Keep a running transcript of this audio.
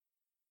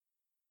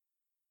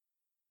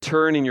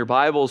turn in your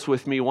Bibles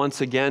with me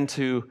once again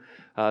to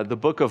the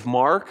book of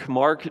Mark,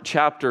 Mark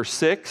chapter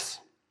 6.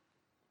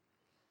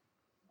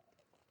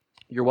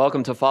 You're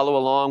welcome to follow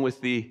along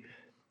with the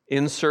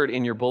insert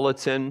in your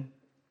bulletin.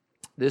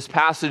 This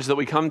passage that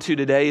we come to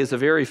today is a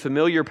very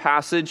familiar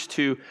passage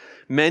to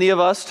many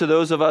of us, to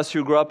those of us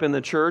who grew up in the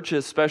church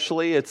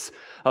especially. It's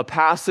a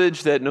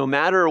passage that no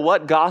matter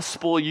what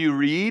gospel you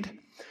read,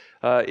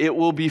 it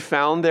will be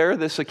found there.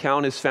 This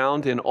account is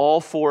found in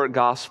all four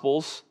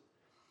gospels.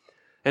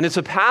 And it's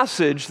a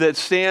passage that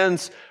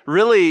stands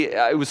really,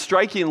 it was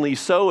strikingly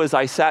so as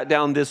I sat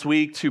down this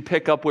week to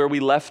pick up where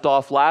we left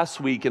off last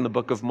week in the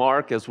book of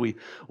Mark as we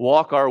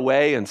walk our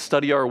way and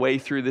study our way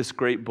through this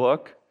great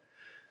book.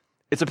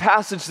 It's a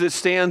passage that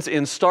stands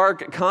in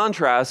stark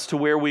contrast to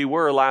where we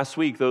were last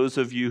week, those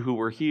of you who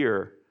were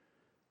here.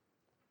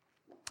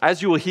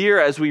 As you will hear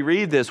as we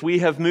read this, we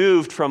have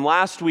moved from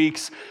last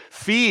week's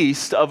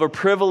feast of a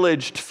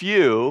privileged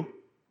few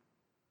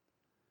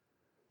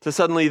to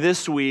suddenly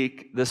this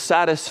week, the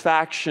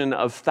satisfaction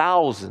of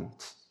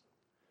thousands.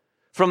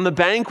 From the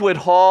banquet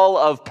hall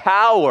of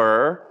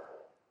power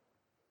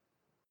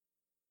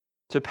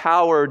to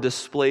power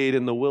displayed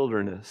in the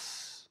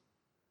wilderness.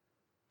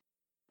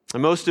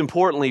 And most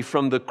importantly,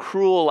 from the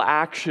cruel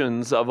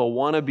actions of a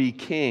wannabe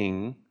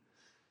king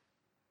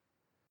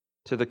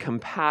to the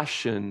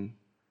compassion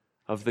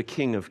of the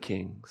King of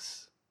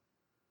Kings.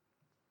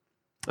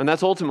 And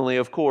that's ultimately,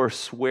 of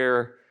course,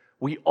 where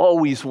we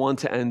always want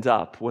to end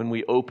up when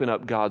we open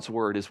up God's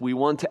Word, is we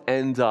want to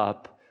end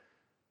up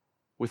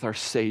with our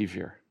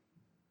Savior.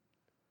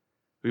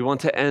 We want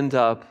to end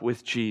up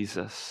with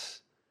Jesus.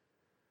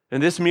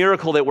 And this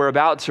miracle that we're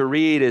about to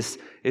read is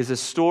a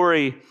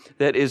story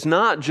that is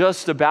not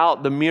just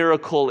about the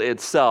miracle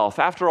itself.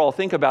 After all,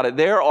 think about it.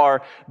 There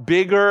are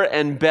bigger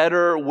and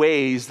better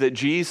ways that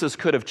Jesus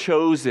could have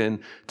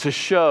chosen to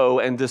show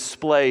and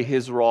display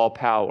his raw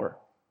power.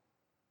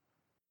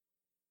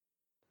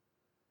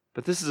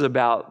 But this is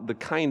about the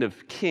kind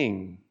of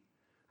king,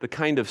 the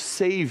kind of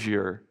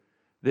Savior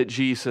that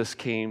Jesus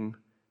came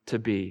to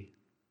be.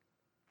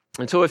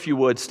 And so if you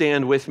would,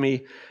 stand with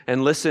me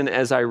and listen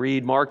as I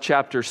read Mark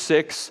chapter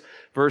 6,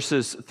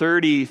 verses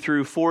 30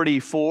 through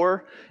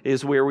 44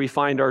 is where we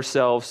find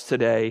ourselves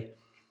today.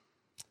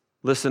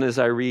 Listen as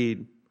I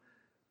read.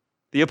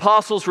 The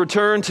apostles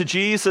returned to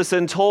Jesus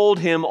and told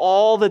him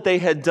all that they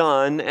had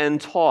done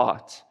and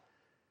taught.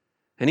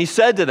 And he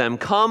said to them,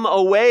 "Come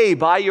away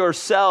by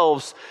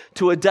yourselves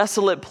to a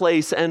desolate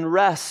place and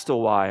rest a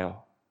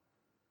while."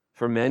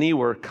 For many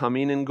were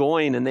coming and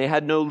going, and they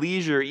had no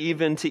leisure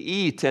even to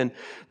eat. And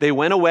they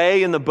went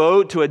away in the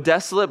boat to a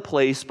desolate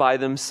place by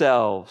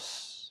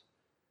themselves.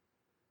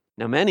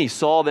 Now many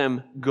saw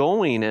them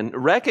going and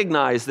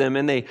recognized them,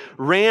 and they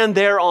ran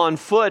there on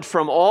foot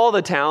from all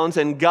the towns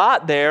and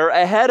got there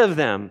ahead of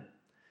them.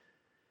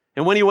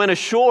 And when he went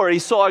ashore, he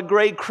saw a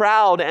great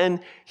crowd, and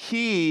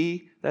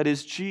he, that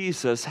is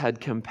Jesus,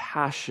 had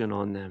compassion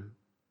on them,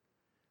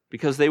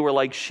 because they were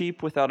like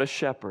sheep without a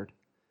shepherd.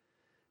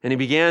 And he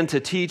began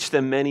to teach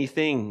them many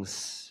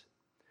things.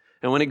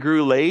 And when it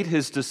grew late,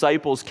 his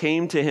disciples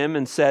came to him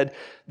and said,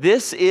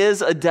 "This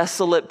is a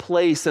desolate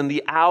place, and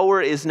the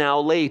hour is now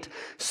late.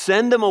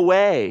 Send them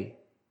away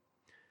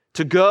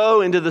to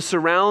go into the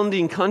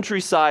surrounding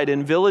countryside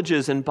and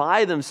villages and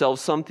buy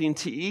themselves something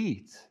to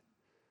eat."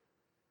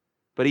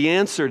 But he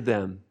answered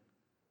them,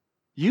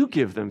 "You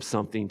give them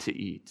something to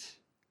eat."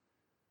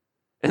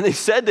 And they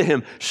said to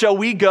him, "Shall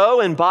we go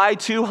and buy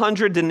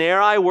 200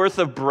 denarii worth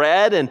of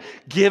bread and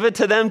give it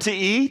to them to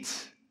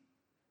eat?"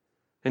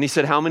 And he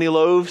said, "How many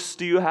loaves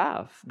do you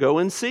have? Go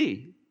and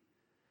see."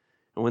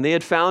 And when they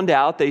had found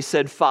out, they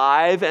said,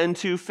 5 and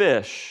 2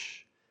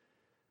 fish.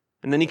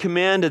 And then he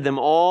commanded them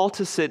all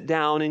to sit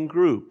down in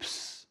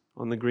groups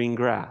on the green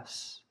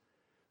grass.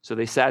 So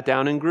they sat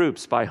down in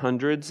groups by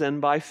hundreds and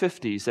by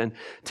 50s. And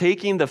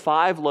taking the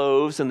 5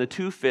 loaves and the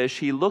 2 fish,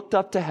 he looked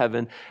up to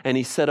heaven and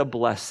he said a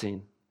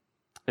blessing,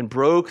 and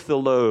broke the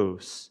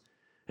loaves,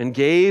 and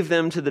gave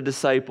them to the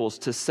disciples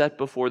to set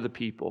before the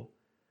people.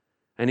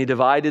 And he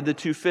divided the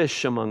 2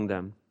 fish among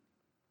them.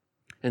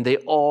 And they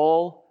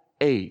all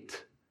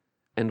ate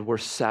and were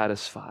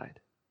satisfied.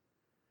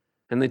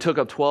 And they took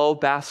up 12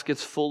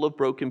 baskets full of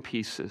broken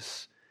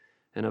pieces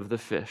and of the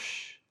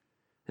fish.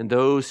 And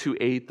those who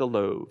ate the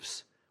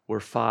loaves were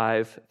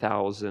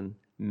 5,000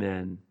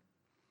 men.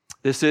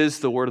 This is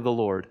the word of the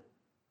Lord.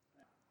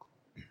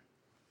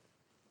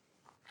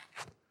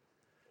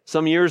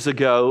 Some years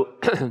ago,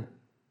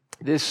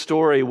 this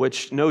story,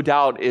 which no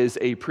doubt is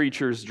a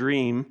preacher's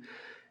dream,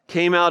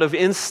 came out of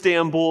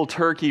Istanbul,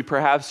 Turkey.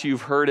 Perhaps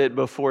you've heard it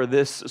before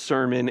this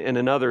sermon in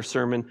another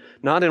sermon,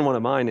 not in one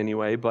of mine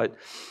anyway, but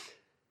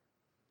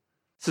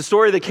it's a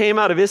story that came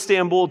out of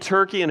Istanbul,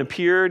 Turkey, and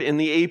appeared in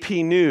the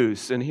AP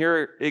News. And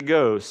here it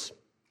goes.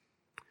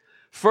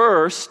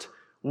 First,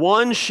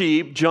 one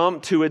sheep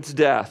jumped to its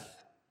death.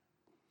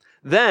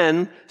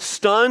 Then,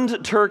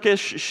 stunned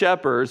Turkish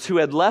shepherds who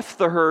had left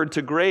the herd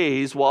to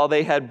graze while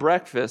they had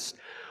breakfast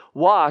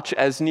watch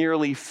as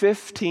nearly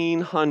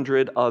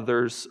 1,500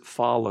 others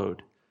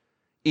followed,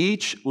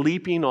 each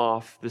leaping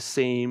off the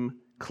same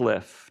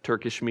cliff,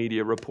 Turkish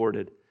media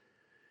reported.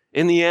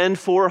 In the end,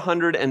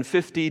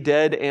 450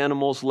 dead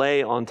animals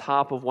lay on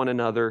top of one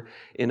another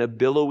in a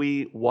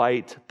billowy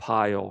white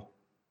pile.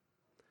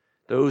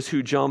 Those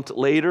who jumped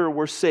later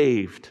were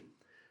saved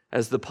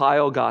as the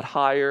pile got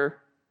higher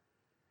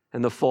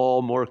and the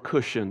fall more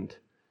cushioned,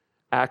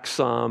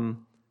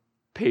 Aksam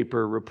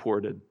paper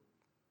reported.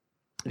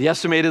 The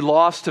estimated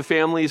loss to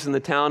families in the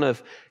town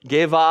of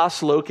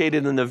Gevas,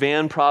 located in the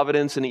Van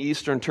province in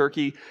eastern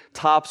Turkey,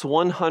 tops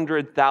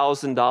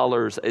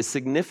 $100,000, a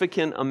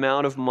significant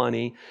amount of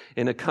money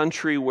in a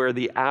country where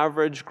the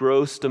average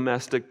gross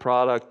domestic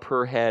product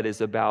per head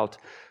is about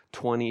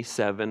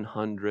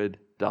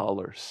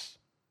 $2,700.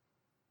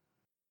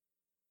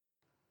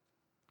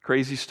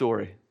 Crazy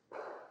story.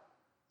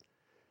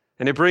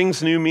 And it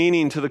brings new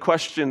meaning to the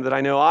question that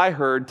I know I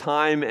heard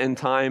time and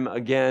time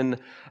again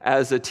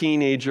as a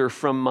teenager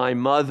from my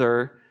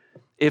mother.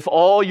 If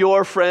all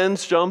your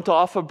friends jumped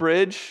off a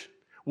bridge,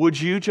 would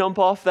you jump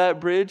off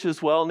that bridge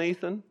as well,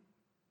 Nathan?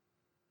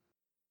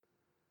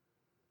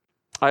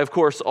 I, of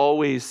course,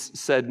 always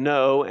said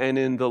no, and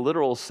in the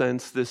literal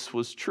sense, this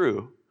was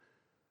true.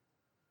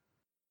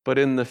 But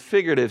in the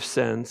figurative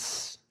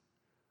sense,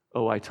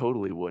 I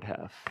totally would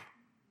have.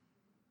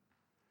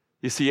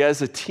 You see,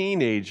 as a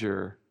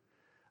teenager,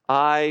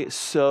 I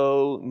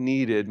so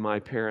needed my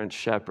parents'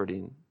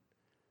 shepherding.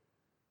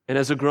 And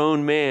as a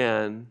grown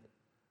man,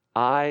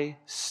 I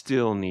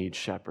still need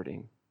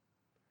shepherding.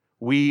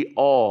 We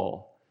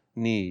all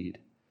need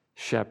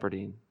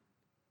shepherding.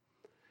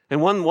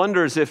 And one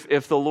wonders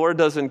if the Lord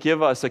doesn't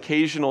give us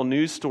occasional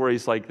news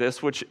stories like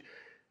this, which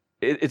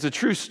it's a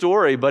true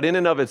story, but in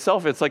and of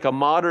itself, it's like a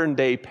modern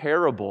day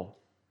parable.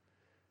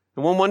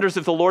 And one wonders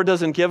if the Lord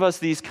doesn't give us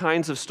these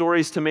kinds of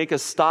stories to make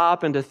us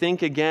stop and to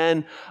think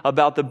again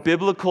about the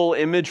biblical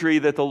imagery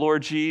that the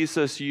Lord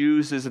Jesus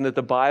uses and that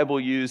the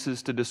Bible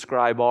uses to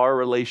describe our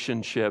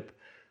relationship,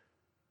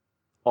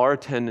 our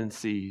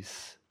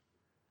tendencies,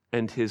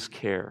 and His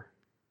care.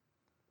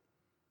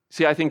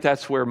 See, I think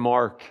that's where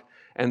Mark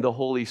and the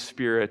Holy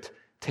Spirit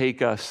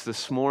take us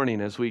this morning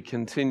as we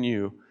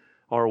continue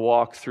our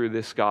walk through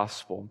this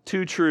gospel.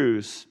 Two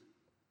truths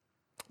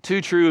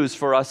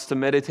for us to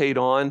meditate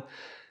on.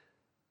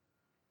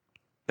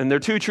 And they're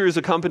two truths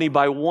accompanied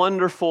by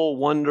wonderful,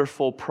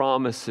 wonderful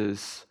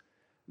promises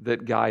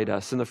that guide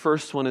us. And the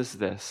first one is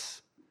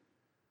this: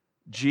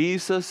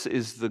 Jesus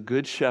is the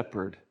good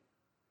shepherd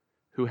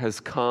who has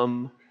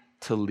come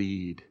to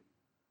lead.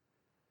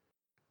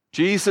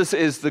 Jesus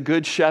is the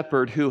good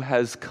shepherd who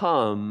has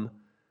come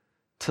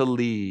to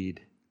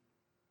lead.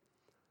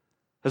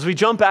 As we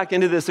jump back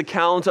into this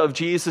account of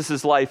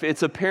Jesus' life,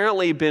 it's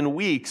apparently been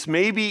weeks,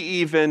 maybe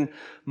even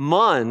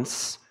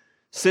months,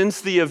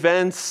 since the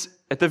events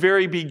at the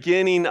very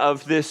beginning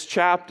of this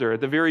chapter,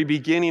 at the very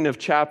beginning of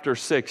chapter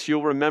 6.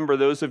 You'll remember,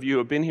 those of you who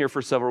have been here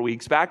for several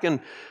weeks, back in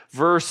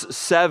verse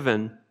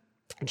 7,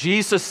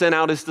 Jesus sent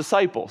out His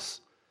disciples,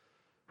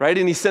 right?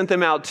 And He sent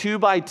them out 2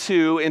 by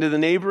 2 into the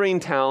neighboring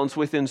towns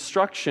with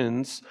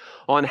instructions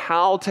on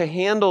how to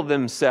handle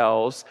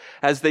themselves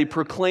as they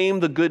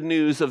proclaim the good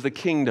news of the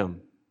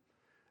kingdom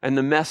and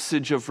the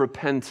message of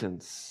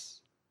repentance.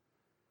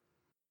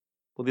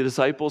 Well, the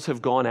disciples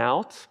have gone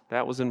out.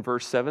 That was in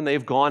verse 7.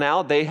 They've gone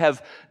out. They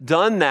have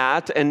done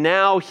that. And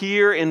now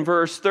here in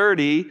verse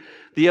 30,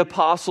 the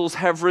apostles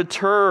have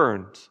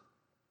returned.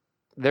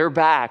 They're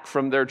back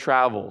from their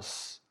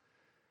travels.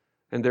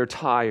 And they're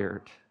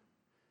tired.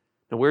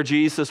 And where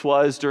Jesus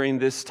was during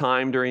this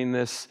time, during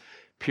this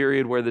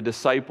period where the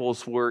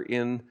disciples were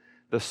in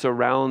the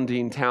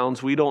surrounding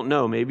towns, we don't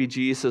know. Maybe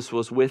Jesus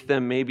was with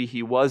them, maybe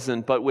He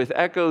wasn't. But with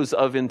echoes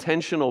of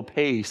intentional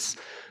pace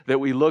that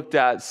we looked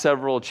at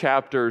several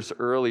chapters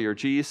earlier,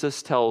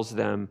 Jesus tells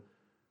them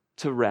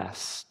to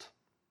rest.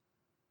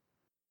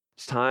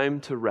 It's time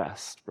to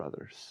rest,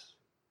 brothers.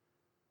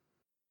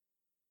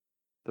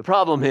 The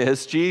problem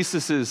is,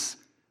 Jesus'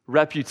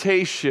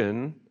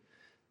 reputation,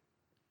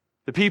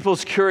 the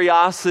people's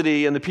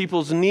curiosity, and the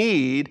people's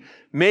need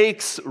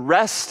makes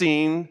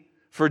resting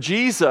for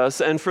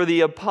Jesus and for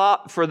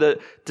the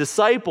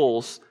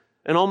disciples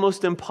an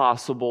almost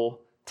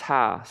impossible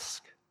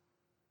task.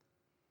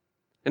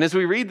 And as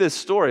we read this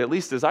story, at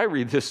least as I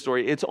read this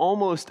story, it's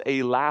almost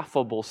a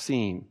laughable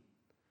scene.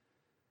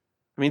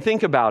 I mean,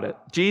 think about it.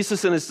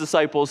 Jesus and His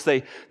disciples,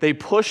 they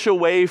push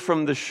away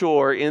from the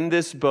shore in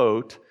this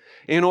boat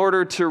in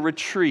order to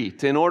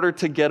retreat, in order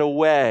to get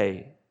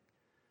away.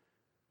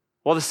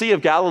 Well, the Sea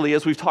of Galilee,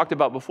 as we've talked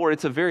about before,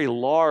 it's a very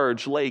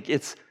large lake.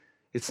 It's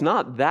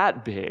not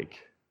that big.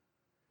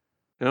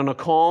 And on a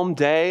calm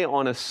day,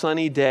 on a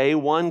sunny day,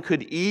 one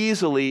could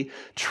easily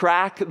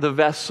track the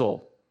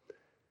vessel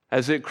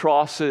as it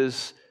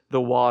crosses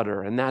the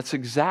water. And that's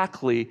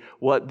exactly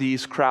what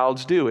these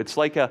crowds do. It's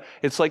like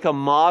a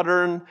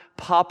modern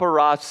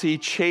paparazzi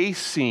chase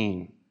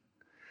scene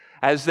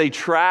as they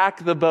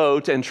track the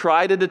boat and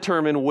try to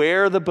determine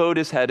where the boat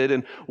is headed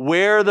and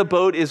where the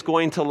boat is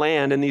going to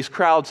land. And these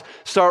crowds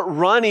start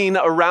running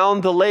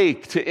around the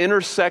lake to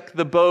intersect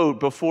the boat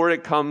before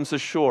it comes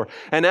ashore.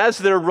 And as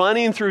they're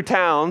running through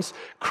towns,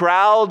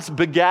 crowds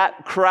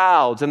begat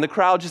crowds, and the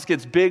crowd just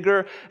gets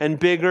bigger and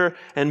bigger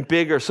and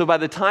bigger. So by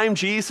the time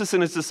Jesus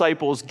and his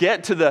disciples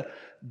get to the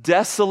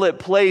desolate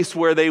place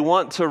where they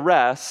want to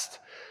rest,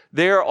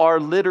 there are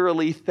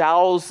literally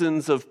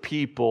thousands of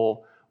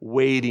people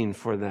waiting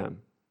for them.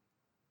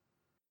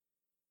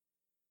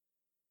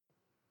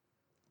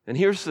 And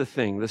here's the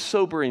thing, the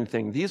sobering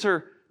thing. These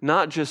are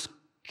not just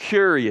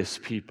curious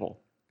people.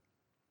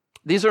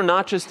 These are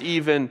not just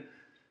even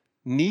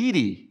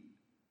needy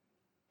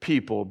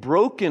people,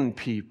 broken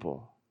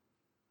people.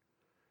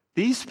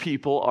 These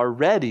people are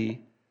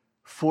ready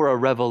for a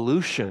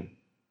revolution.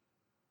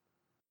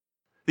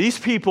 These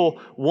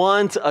people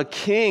want a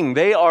king.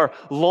 They are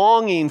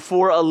longing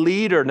for a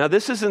leader. Now,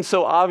 this isn't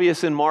so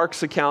obvious in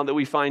Mark's account that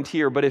we find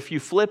here, but if you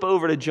flip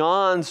over to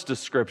John's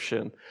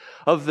description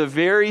of the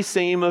very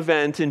same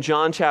event in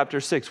John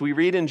chapter 6, we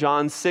read in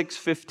John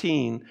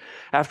 6:15,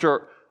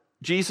 after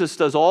Jesus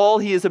does all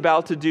he is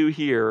about to do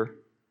here,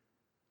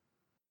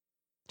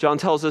 John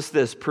tells us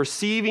this: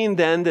 perceiving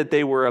then that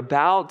they were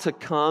about to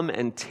come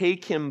and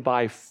take him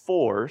by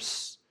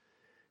force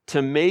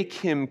to make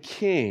him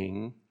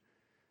king,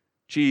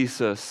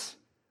 Jesus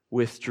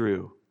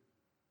withdrew.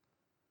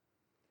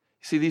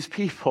 See, these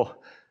people,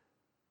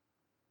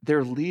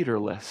 they're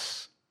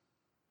leaderless.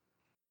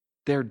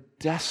 They're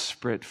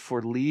desperate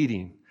for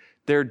leading.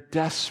 They're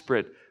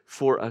desperate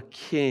for a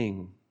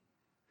king.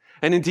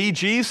 And indeed,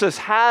 Jesus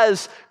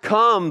has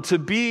come to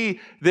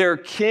be their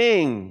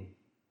king,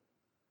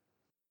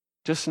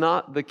 just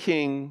not the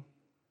king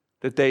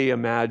that they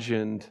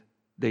imagined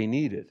they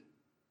needed.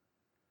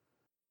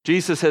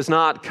 Jesus has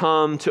not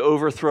come to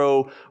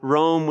overthrow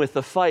Rome with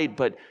a fight,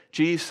 but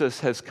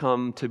Jesus has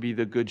come to be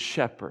the good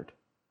shepherd,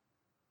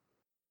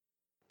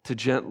 to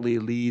gently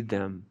lead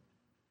them,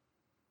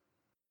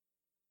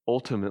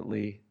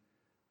 ultimately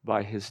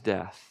by his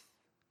death.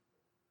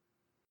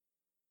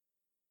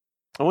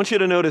 I want you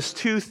to notice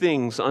two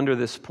things under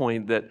this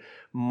point that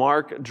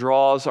Mark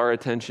draws our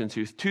attention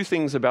to, two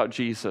things about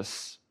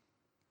Jesus.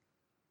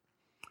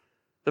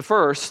 The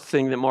first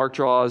thing that Mark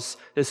draws,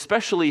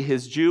 especially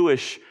his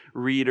Jewish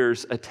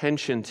readers'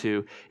 attention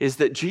to, is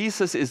that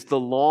Jesus is the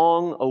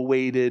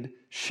long-awaited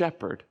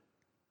shepherd.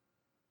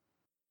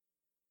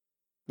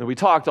 Now, we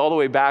talked all the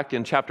way back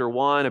in chapter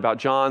 1 about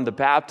John the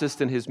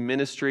Baptist and his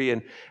ministry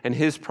and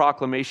his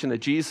proclamation that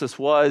Jesus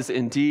was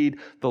indeed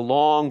the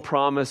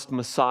long-promised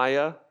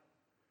Messiah.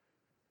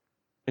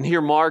 And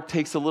here Mark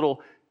takes a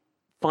little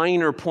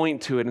finer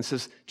point to it and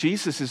says,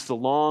 Jesus is the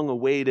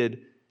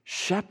long-awaited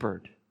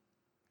shepherd.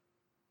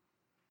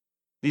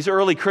 These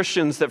early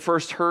Christians that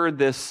first heard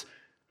this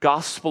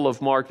Gospel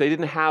of Mark, they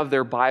didn't have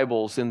their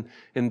Bibles in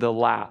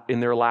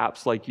their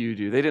laps like you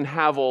do. They didn't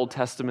have Old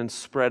Testament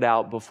spread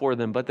out before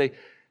them, but they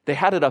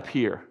had it up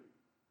here.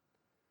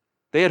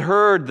 They had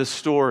heard the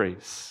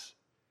stories.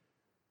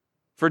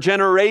 For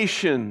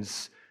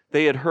generations,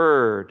 they had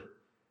heard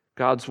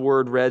God's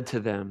word read to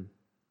them.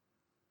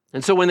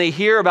 And so when they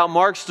hear about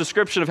Mark's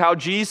description of how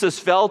Jesus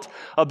felt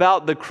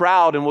about the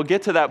crowd, and we'll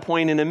get to that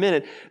point in a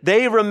minute,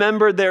 they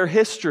remembered their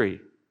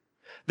history.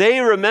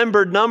 They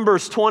remembered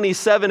Numbers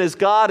 27 as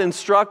God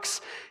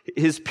instructs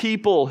his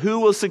people who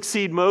will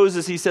succeed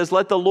Moses. He says,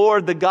 let the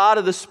Lord, the God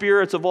of the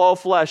spirits of all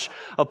flesh,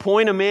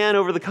 appoint a man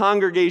over the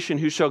congregation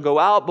who shall go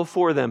out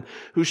before them,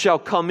 who shall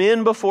come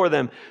in before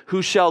them,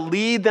 who shall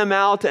lead them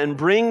out and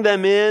bring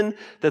them in,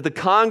 that the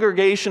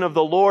congregation of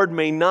the Lord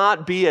may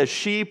not be as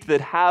sheep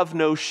that have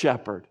no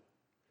shepherd.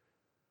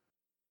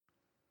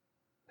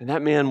 And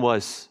that man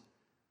was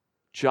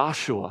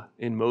Joshua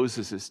in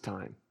Moses'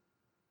 time.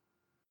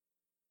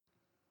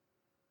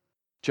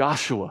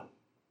 Joshua,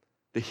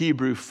 the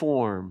Hebrew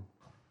form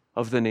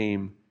of the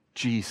name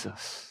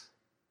Jesus.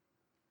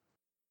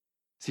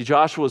 See,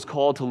 Joshua was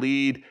called to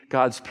lead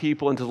God's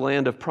people into the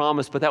land of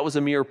promise, but that was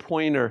a mere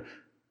pointer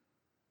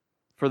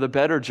for the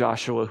better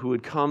Joshua who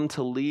would come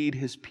to lead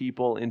his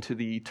people into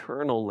the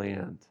eternal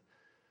land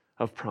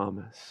of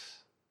promise.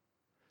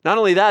 Not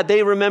only that,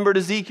 they remembered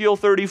Ezekiel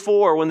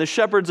 34 when the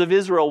shepherds of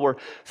Israel were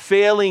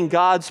failing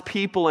God's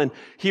people, and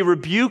he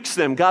rebukes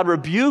them. God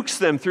rebukes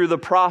them through the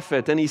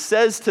prophet, and he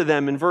says to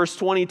them in verse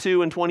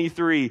 22 and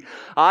 23,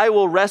 I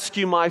will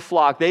rescue my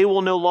flock. They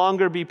will no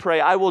longer be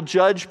prey. I will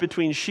judge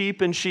between sheep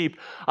and sheep.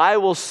 I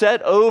will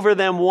set over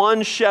them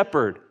one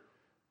shepherd,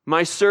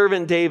 my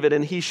servant David,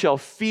 and he shall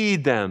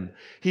feed them.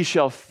 He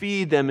shall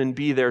feed them and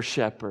be their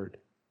shepherd.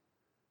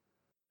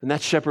 And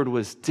that shepherd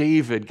was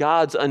David,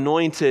 God's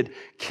anointed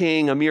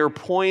king, a mere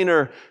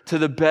pointer to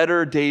the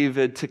better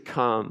David to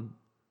come.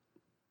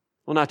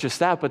 Well, not just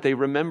that, but they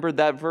remembered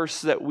that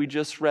verse that we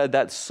just read,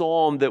 that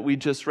psalm that we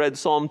just read,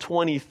 Psalm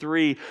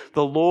 23.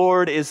 The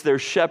Lord is their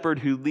shepherd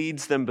who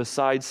leads them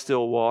beside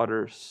still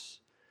waters.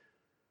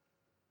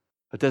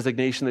 A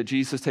designation that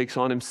Jesus takes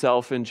on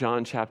himself in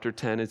John chapter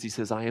 10 as he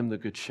says, I am the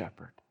good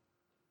shepherd.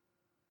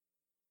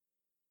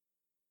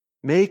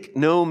 Make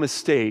no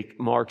mistake,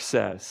 Mark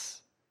says,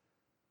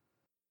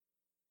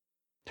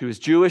 to his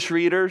Jewish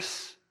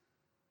readers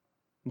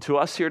and to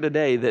us here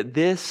today, that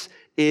this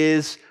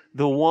is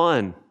the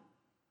one.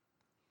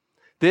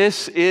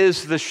 This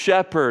is the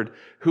shepherd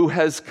who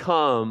has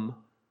come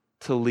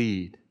to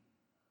lead.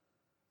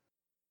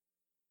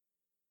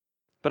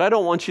 But I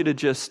don't want you to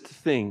just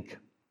think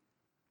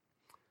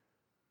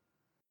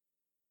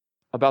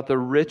about the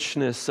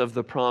richness of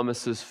the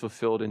promises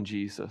fulfilled in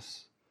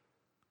Jesus.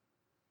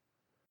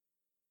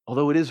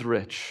 Although it is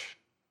rich,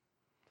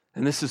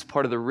 and this is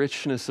part of the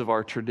richness of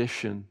our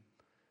tradition.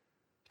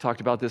 We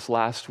talked about this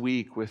last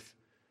week with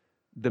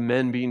the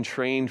men being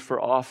trained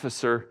for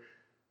officer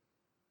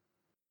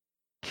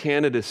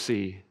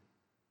candidacy.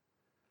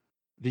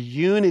 The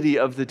unity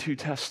of the two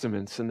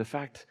testaments and the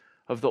fact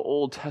of the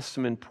Old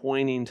Testament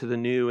pointing to the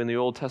New and the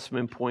Old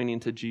Testament pointing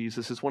to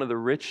Jesus is one of the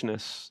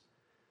richness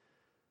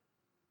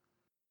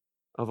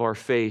of our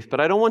faith. But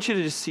I don't want you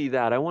to just see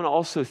that. I want to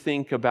also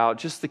think about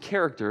just the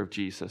character of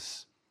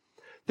Jesus.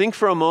 Think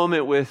for a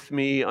moment with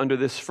me under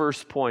this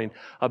first point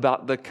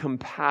about the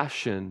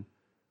compassion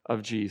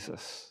of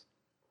Jesus.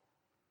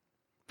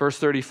 Verse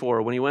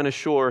 34, when he went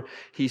ashore,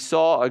 he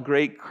saw a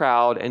great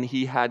crowd and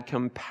he had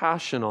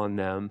compassion on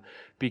them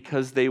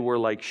because they were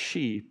like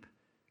sheep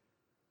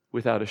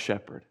without a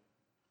shepherd.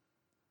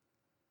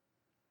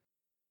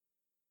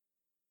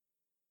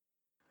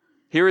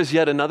 Here is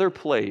yet another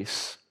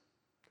place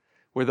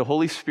where the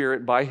Holy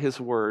Spirit, by his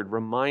word,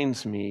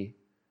 reminds me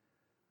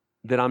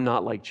that I'm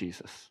not like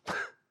Jesus.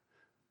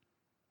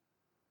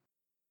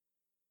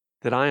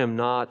 That I am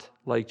not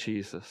like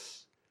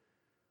Jesus.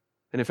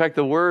 And in fact,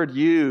 the word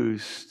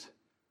used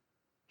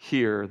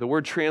here, the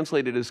word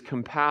translated as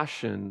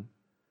compassion,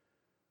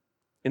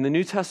 in the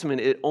New Testament,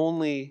 it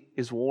only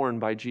is worn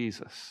by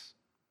Jesus.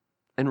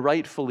 And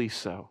rightfully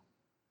so.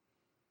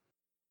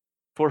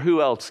 For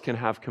who else can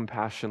have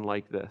compassion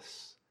like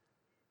this?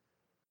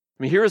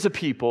 I mean, here is a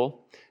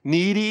people,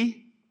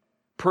 needy,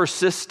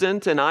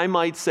 persistent, and I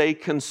might say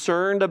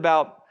concerned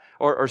about,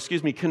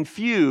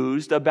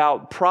 confused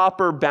about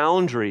proper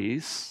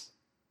boundaries.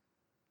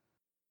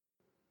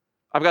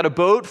 I've got a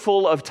boat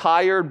full of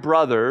tired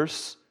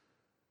brothers.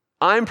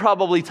 I'm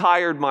probably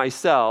tired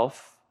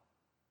myself.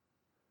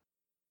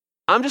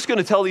 I'm just going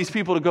to tell these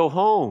people to go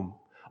home,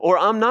 or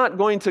I'm not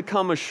going to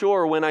come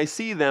ashore when I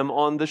see them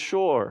on the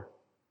shore.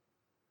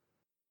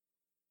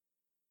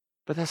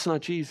 But that's not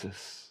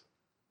Jesus.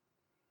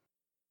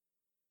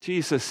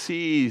 Jesus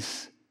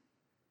sees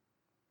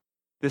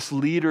this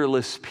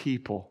leaderless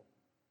people,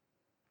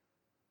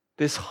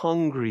 this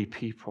hungry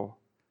people.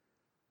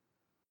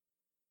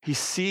 He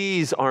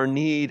sees our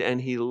need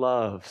and he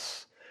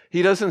loves.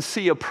 He doesn't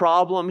see a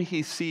problem,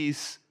 he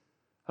sees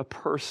a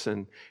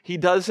person. He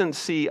doesn't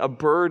see a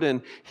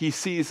burden, he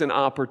sees an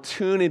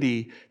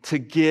opportunity to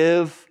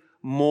give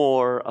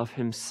more of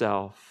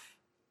himself.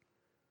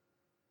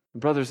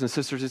 Brothers and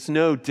sisters, it's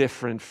no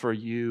different for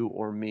you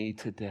or me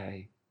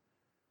today.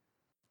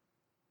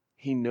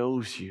 He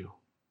knows you.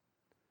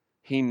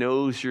 He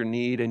knows your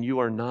need, and you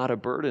are not a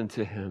burden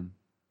to him.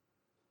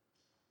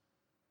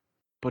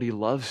 But he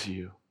loves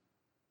you.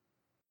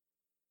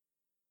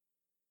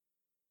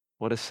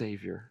 What a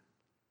Savior.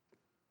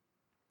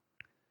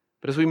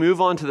 But as we move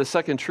on to the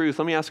second truth,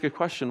 let me ask a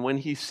question. When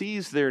he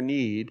sees their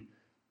need,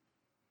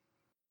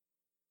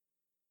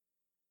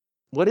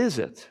 what is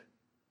it?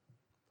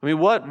 I mean,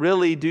 what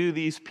really do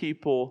these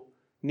people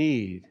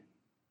need?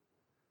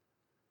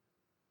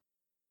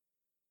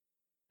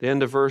 The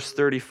end of verse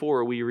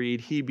 34, we read,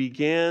 he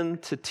began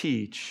to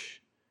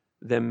teach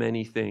them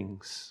many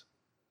things.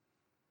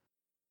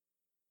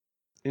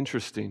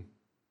 Interesting.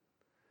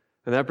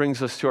 And that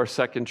brings us to our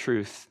second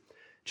truth.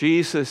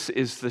 Jesus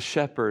is the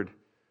shepherd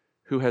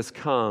who has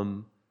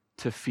come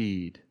to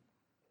feed.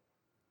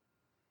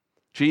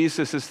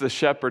 Jesus is the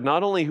shepherd,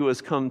 not only who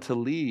has come to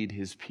lead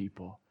his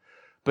people,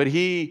 but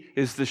he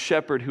is the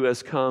shepherd who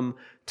has come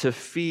to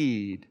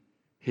feed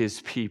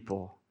his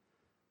people.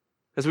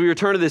 As we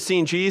return to the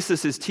scene,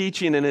 Jesus is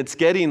teaching and it's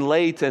getting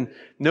late, and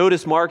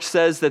notice Mark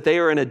says that they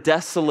are in a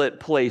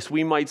desolate place.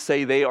 We might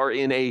say they are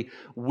in a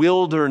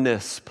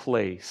wilderness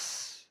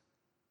place.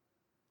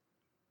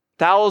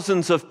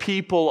 Thousands of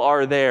people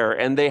are there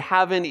and they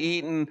haven't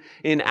eaten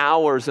in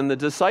hours, and the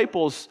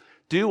disciples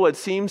do what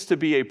seems to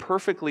be a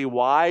perfectly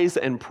wise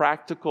and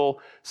practical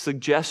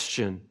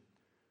suggestion.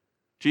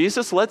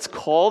 Jesus, let's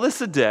call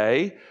this a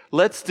day.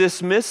 Let's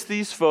dismiss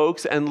these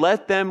folks and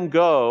let them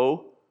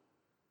go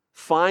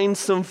find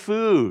some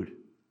food.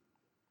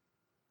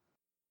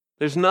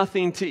 There's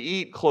nothing to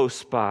eat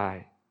close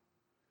by.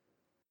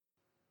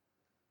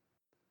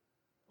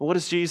 What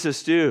does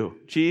Jesus do?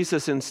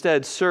 Jesus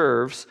instead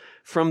serves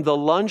from the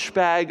lunch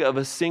bag of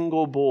a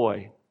single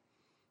boy.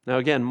 Now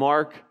again,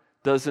 Mark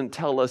doesn't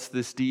tell us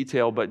this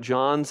detail, but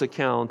John's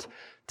account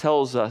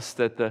tells us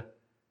that the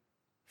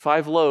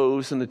 5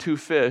 loaves and the 2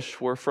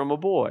 fish were from a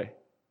boy.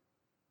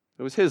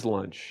 It was his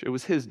lunch. It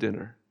was his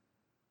dinner.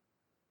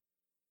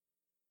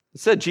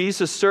 Instead,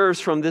 Jesus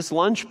serves from this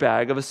lunch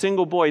bag of a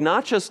single boy,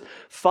 not just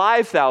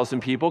 5,000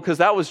 people, because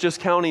that was just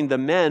counting the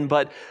men,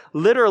 but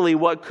literally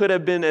what could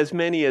have been as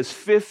many as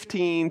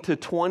 15 to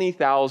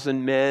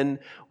 20,000 men,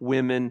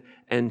 women,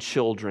 and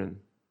children.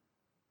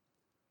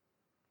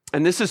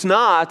 And this is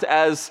not,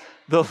 as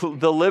the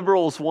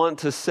liberals want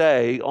to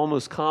say,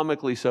 almost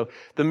comically so,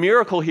 the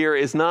miracle here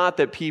is not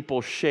that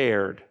people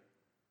shared.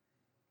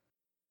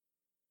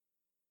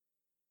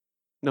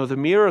 No, the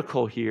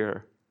miracle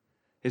here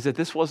is that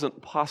this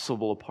wasn't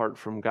possible apart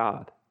from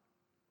God.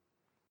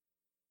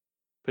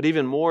 But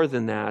even more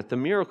than that, the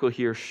miracle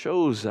here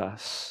shows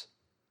us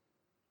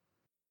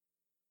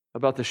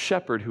about the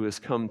shepherd who has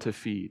come to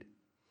feed.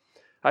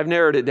 I've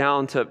narrowed it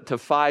down to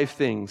 5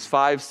 things,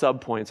 5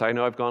 subpoints. I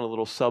know I've gone a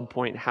little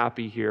subpoint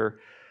happy here,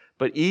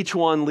 but each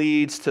one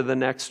leads to the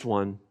next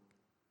one.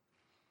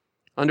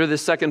 Under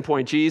this second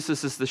point,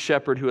 Jesus is the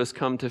shepherd who has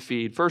come to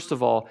feed. First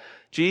of all,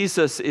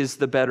 Jesus is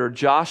the better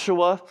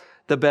Joshua,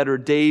 the better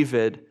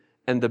David,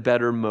 and the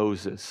better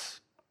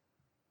Moses.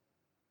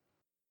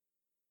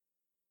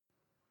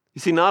 You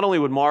see, not only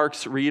would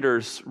Mark's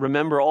readers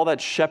remember all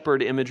that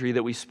shepherd imagery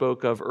that we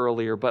spoke of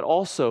earlier, but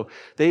also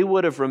they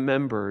would have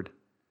remembered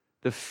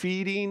the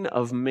feeding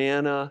of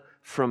manna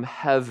from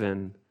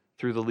heaven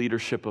through the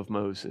leadership of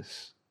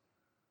Moses.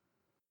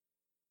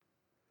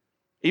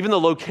 Even the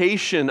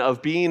location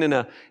of being in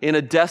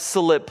a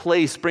desolate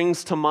place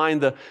brings to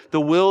mind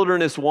the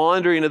wilderness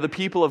wandering of the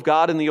people of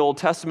God in the Old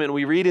Testament.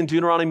 We read in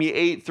Deuteronomy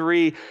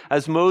 8:3,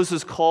 as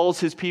Moses calls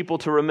his people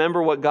to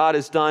remember what God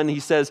has done, he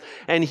says,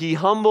 "And he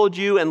humbled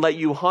you and let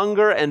you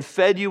hunger and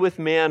fed you with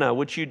manna,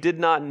 which you did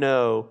not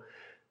know,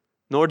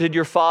 nor did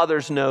your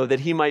fathers know,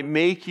 that he might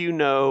make you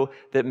know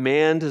that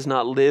man does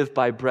not live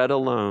by bread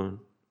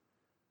alone,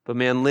 but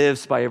man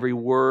lives by every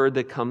word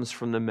that comes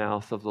from the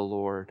mouth of the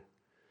Lord."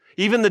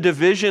 Even the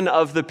division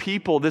of the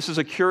people, this is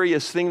a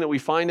curious thing that we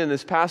find in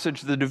this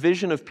passage, the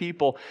division of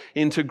people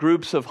into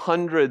groups of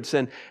hundreds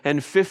and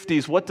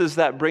 50s. What does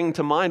that bring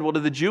to mind? Well, to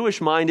the Jewish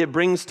mind, it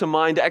brings to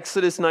mind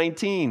Exodus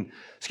 18,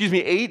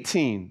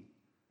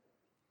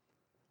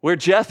 where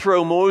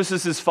Jethro,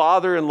 Moses'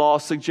 father-in-law,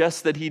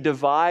 suggests that he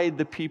divide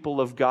the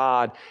people of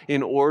God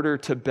in order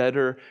to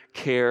better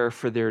care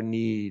for their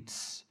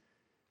needs.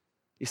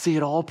 You see,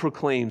 it all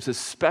proclaims,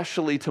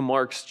 especially to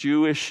Mark's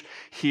Jewish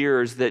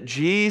hearers, that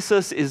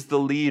Jesus is the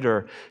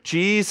leader,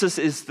 Jesus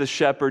is the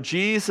shepherd,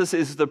 Jesus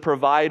is the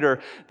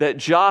provider that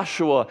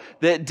Joshua,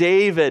 that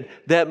David,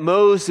 that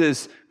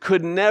Moses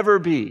could never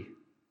be,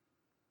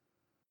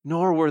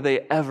 nor were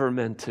they ever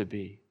meant to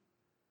be.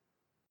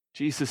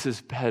 Jesus is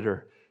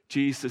better,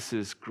 Jesus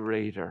is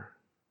greater.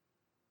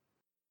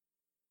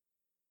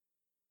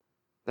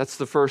 That's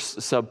the first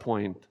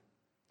subpoint.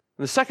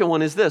 The second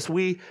one is this: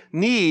 we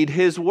need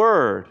his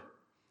word.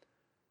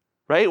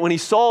 Right? When he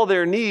saw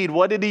their need,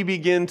 what did he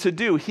begin to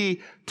do?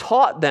 He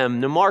taught them.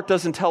 Now, Mark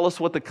doesn't tell us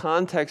what the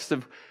context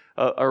of,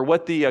 or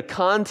what the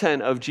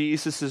content of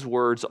Jesus'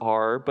 words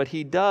are, but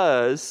he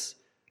does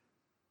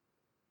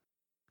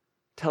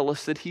tell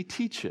us that he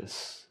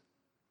teaches.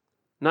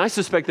 Now, I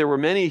suspect there were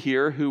many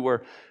here who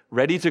were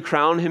ready to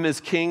crown him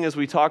as king, as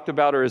we talked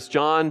about, or as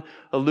John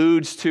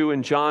alludes to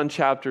in John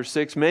chapter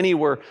 6. Many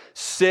were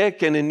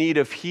sick and in need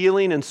of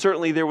healing, and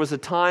certainly there was a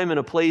time and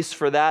a place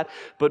for that.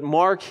 But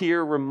Mark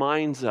here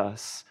reminds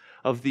us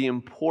of the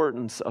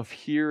importance of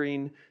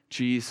hearing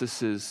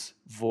Jesus'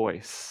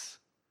 voice.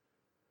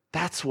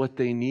 That's what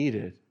they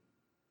needed.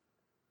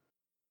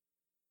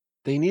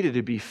 They needed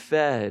to be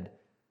fed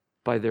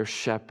by their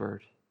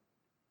shepherd.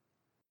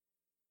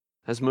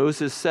 As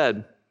Moses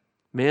said,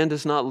 man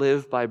does not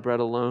live by bread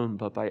alone,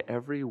 but by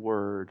every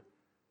word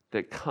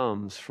that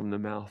comes from the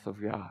mouth of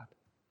God.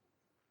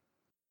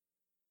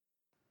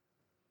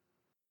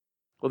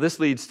 Well,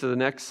 this leads to the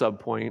next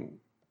subpoint,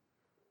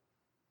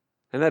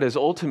 and that is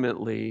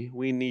ultimately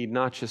we need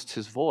not just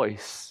his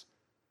voice,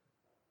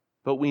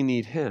 but we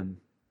need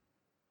him.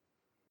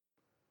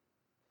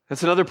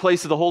 That's another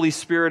place that the Holy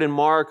Spirit and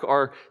Mark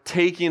are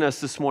taking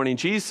us this morning.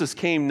 Jesus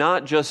came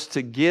not just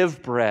to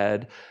give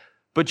bread,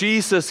 but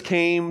Jesus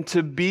came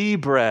to be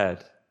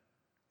bread.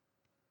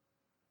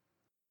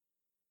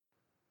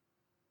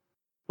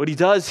 What he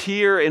does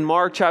here in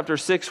Mark chapter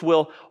 6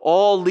 will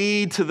all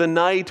lead to the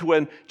night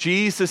when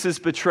Jesus is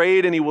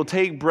betrayed, and he will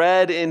take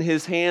bread in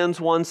his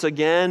hands once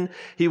again.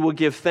 He will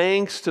give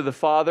thanks to the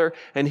Father,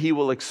 and he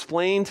will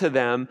explain to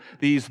them,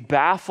 these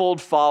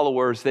baffled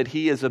followers, that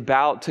he is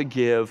about to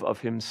give of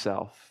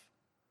himself.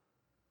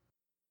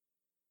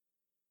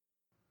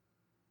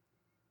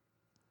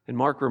 And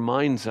Mark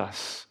reminds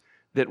us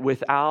that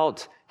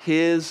without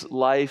his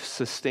life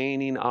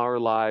sustaining our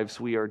lives,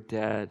 we are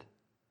dead.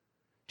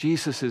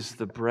 Jesus is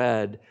the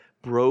bread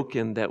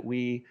broken that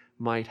we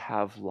might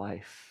have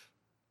life.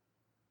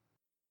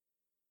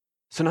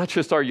 So not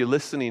just are you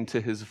listening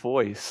to his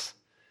voice,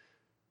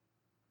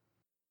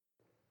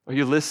 are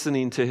you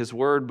listening to his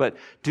word, but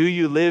do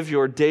you live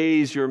your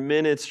days, your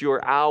minutes,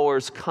 your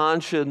hours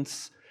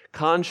conscious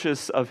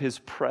of his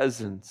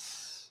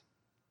presence?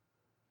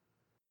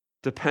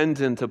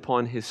 Dependent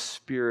upon his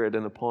Spirit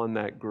and upon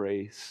that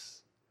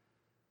grace.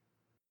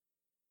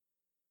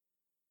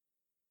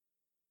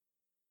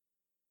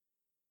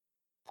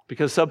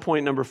 Because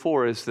subpoint number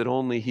 4 is that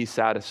only He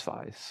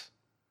satisfies.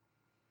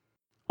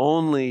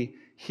 Only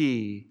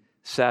He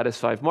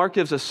satisfies. Mark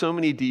gives us so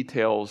many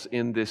details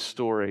in this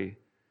story.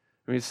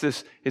 I mean,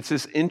 it's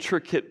this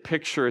intricate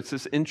picture, it's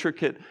this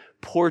intricate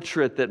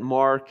portrait that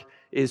Mark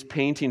is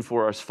painting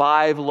for us.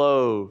 5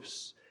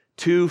 loaves,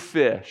 2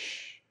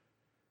 fish,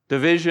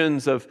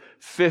 divisions of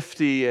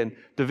 50 and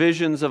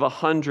divisions of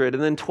 100,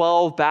 and then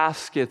 12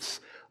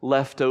 baskets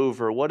left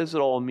over. What does it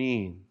all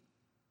mean?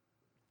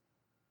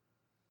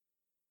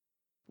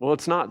 Well,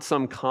 it's not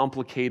some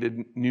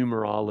complicated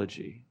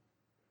numerology,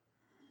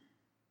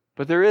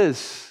 but there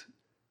is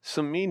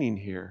some meaning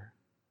here.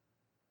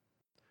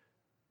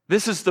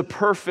 This is the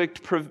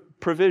perfect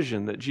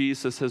provision that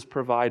Jesus has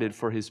provided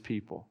for His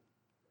people.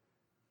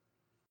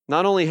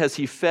 Not only has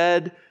He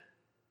fed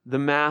the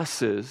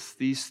masses,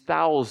 these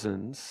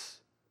thousands,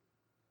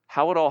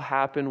 how it all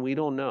happened, we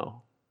don't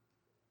know.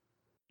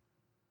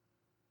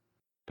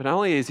 But not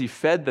only has He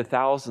fed the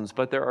thousands,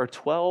 but there are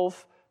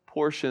 12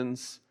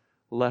 portions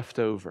left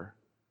over.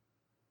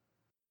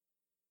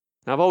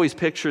 Now, I've always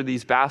pictured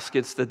these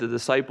baskets that the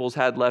disciples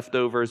had left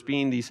over as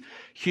being these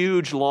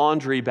huge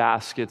laundry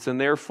baskets, and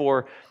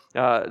therefore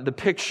the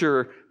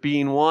picture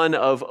being one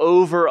of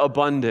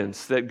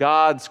overabundance, that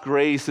God's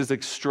grace is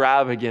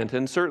extravagant,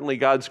 and certainly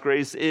God's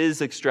grace is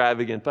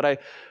extravagant. But I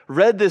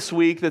read this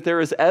week that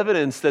there is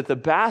evidence that the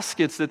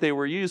baskets that they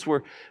were used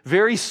were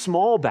very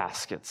small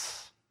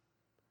baskets,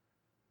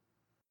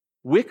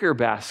 wicker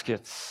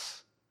baskets,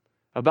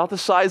 about the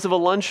size of a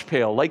lunch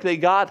pail, like they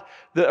got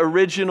the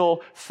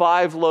original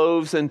 5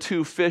 loaves and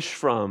 2 fish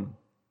from.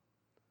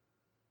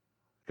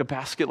 A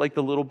basket like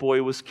the little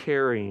boy was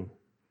carrying.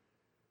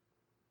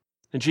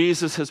 And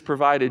Jesus has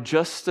provided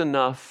just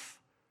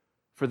enough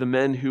for the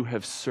men who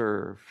have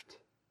served.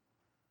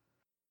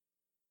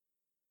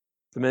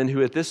 The men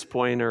who at this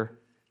point are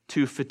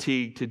too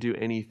fatigued to do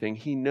anything.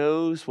 He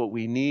knows what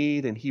we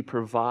need, and He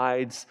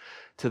provides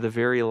to the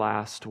very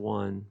last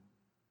one.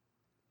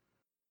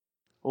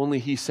 Only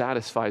He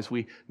satisfies.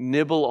 We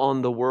nibble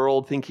on the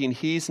world thinking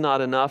He's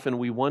not enough, and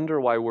we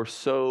wonder why we're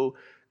so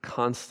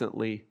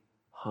constantly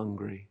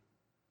hungry.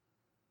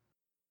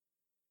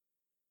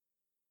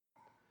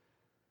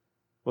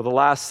 Well, the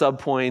last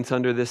subpoint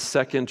under this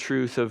second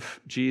truth of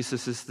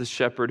Jesus is the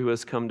shepherd who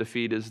has come to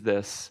feed is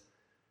this: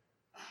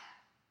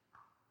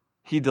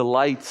 He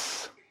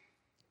delights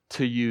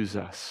to use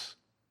us.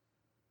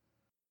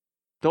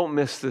 Don't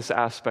miss this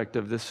aspect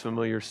of this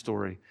familiar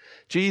story.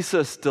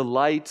 Jesus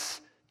delights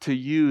to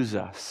use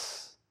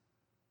us.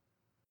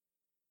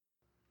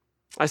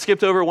 I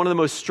skipped over one of the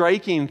most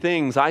striking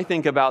things I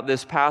think about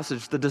this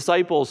passage. The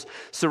disciples,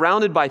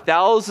 surrounded by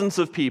thousands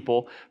of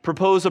people,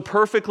 propose a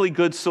perfectly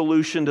good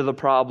solution to the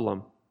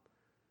problem.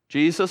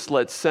 Jesus,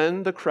 let's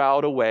send the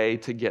crowd away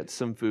to get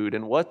some food.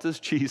 And what does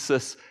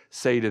Jesus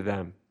say to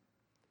them?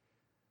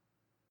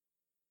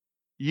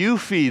 You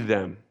feed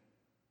them.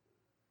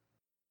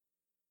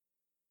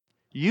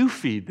 You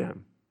feed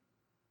them.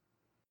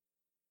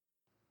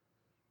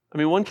 I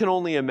mean, one can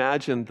only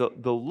imagine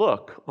the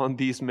look on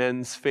these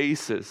men's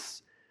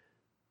faces.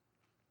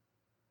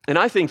 And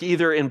I think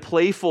either in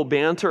playful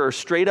banter or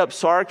straight up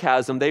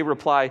sarcasm, they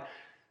reply,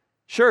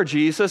 sure,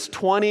 Jesus,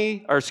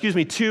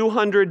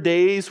 200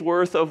 days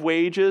worth of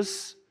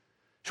wages.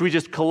 Should we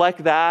just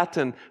collect that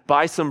and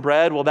buy some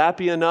bread? Will that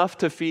be enough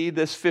to feed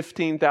this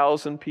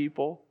 15,000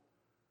 people?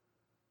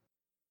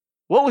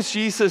 What was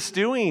Jesus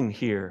doing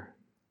here?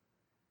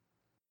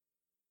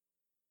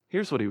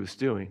 Here's what He was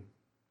doing.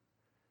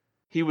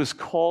 He was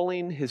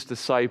calling His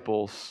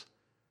disciples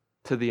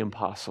to the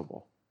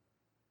impossible.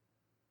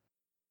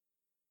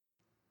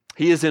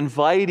 He is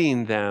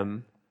inviting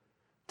them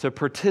to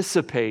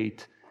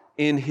participate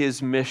in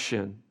His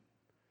mission.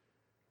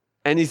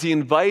 And He's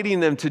inviting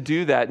them to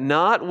do that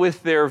not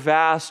with their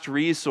vast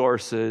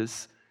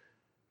resources,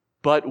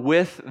 but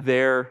with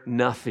their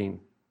nothing.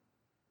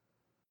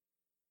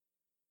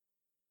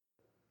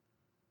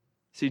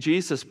 See,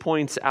 Jesus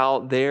points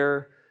out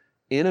their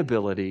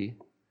inability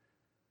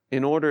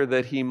in order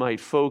that He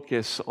might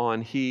focus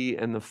on He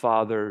and the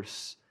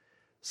Father's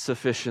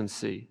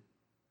sufficiency.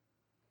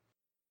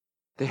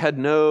 They had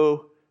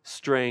no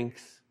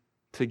strength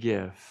to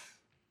give.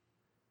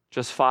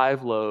 Just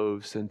 5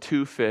 loaves and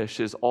 2 fish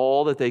is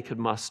all that they could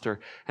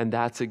muster, and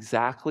that's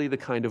exactly the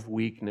kind of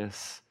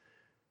weakness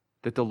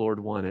that the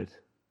Lord wanted,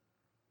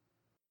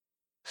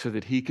 so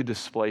that He could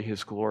display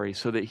His glory,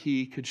 so that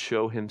He could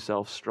show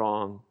Himself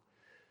strong.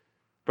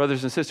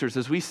 Brothers and sisters,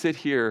 as we sit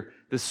here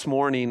this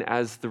morning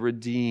as the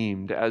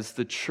redeemed, as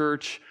the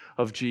church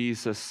of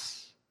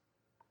Jesus,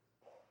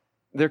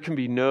 there can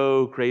be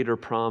no greater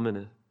promise.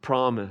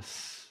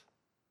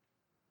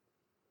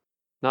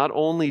 Not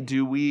only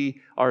do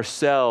we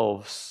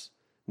ourselves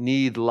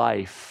need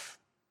life,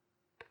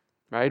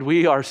 right?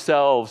 We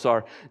ourselves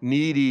are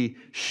needy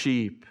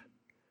sheep,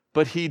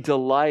 but He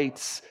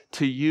delights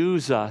to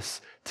use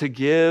us to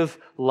give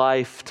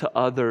life to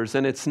others.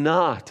 And it's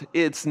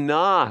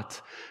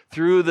not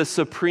through the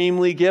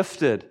supremely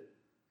gifted.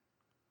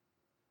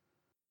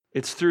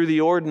 It's through the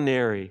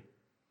ordinary.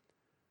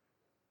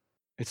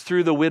 It's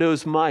through the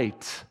widow's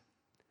mite.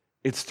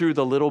 It's through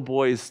the little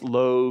boy's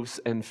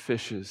loaves and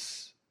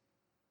fishes.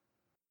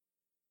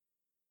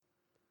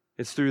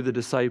 It's through the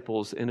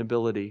disciples'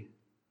 inability.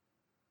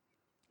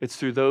 It's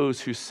through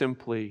those who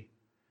simply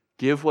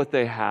give what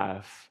they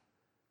have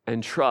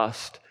and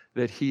trust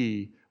that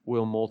He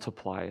will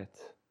multiply it.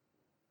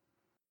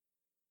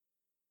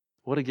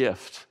 What a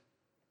gift.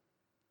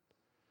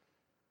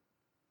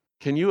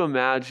 Can you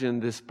imagine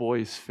this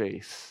boy's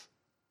face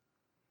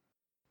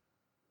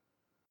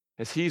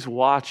as he's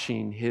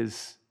watching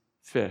his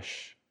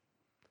fish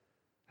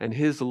and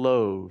his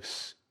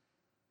loaves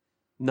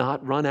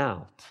not run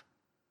out,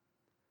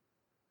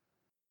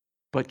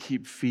 but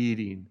keep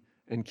feeding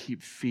and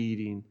keep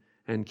feeding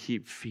and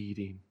keep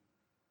feeding?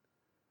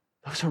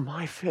 Those are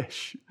my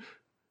fish.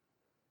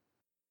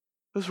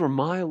 Those were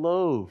my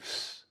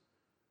loaves.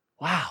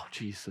 Wow,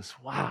 Jesus,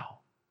 wow.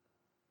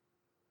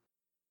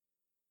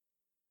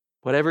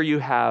 Whatever you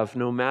have,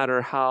 no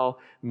matter how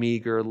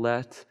meager,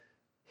 let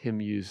Him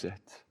use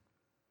it.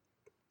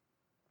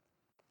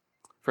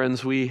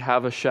 Friends, we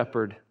have a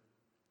shepherd,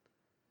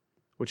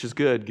 which is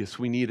good because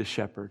we need a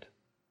shepherd.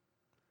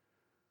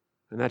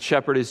 And that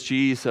shepherd is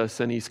Jesus,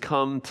 and He's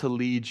come to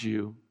lead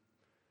you.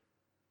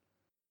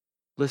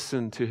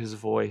 Listen to His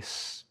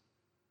voice.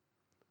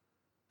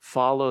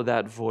 Follow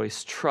that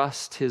voice.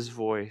 Trust His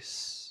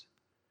voice.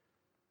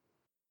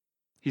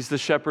 He's the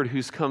shepherd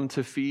who's come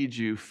to feed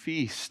you.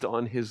 Feast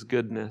on His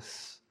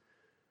goodness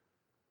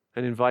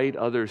and invite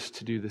others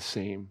to do the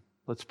same.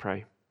 Let's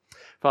pray.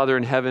 Father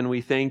in heaven,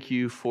 we thank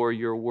You for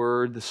Your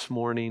word this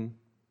morning.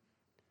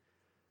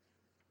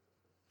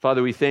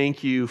 Father, we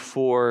thank You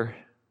for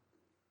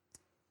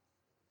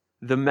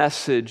the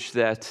message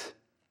that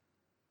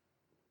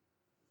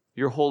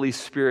Your Holy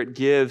Spirit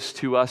gives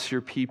to us,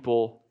 Your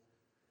people,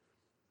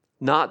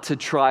 not to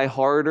try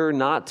harder,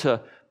 not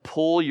to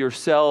pull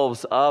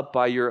yourselves up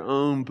by your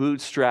own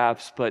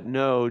bootstraps, but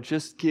no,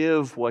 just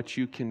give what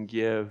You can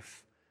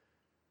give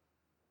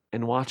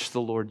and watch the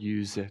Lord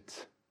use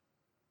it.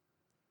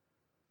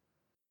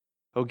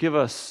 Oh, give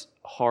us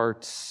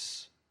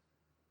hearts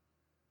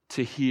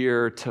to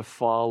hear, to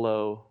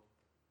follow,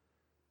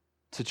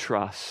 to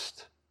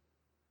trust.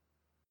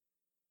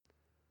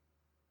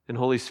 And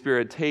Holy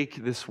Spirit,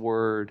 take this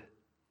word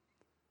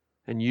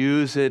and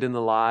use it in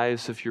the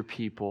lives of Your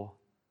people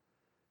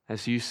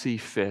as You see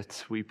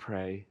fit, we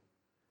pray.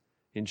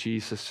 In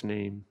Jesus'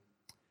 name,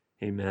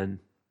 amen.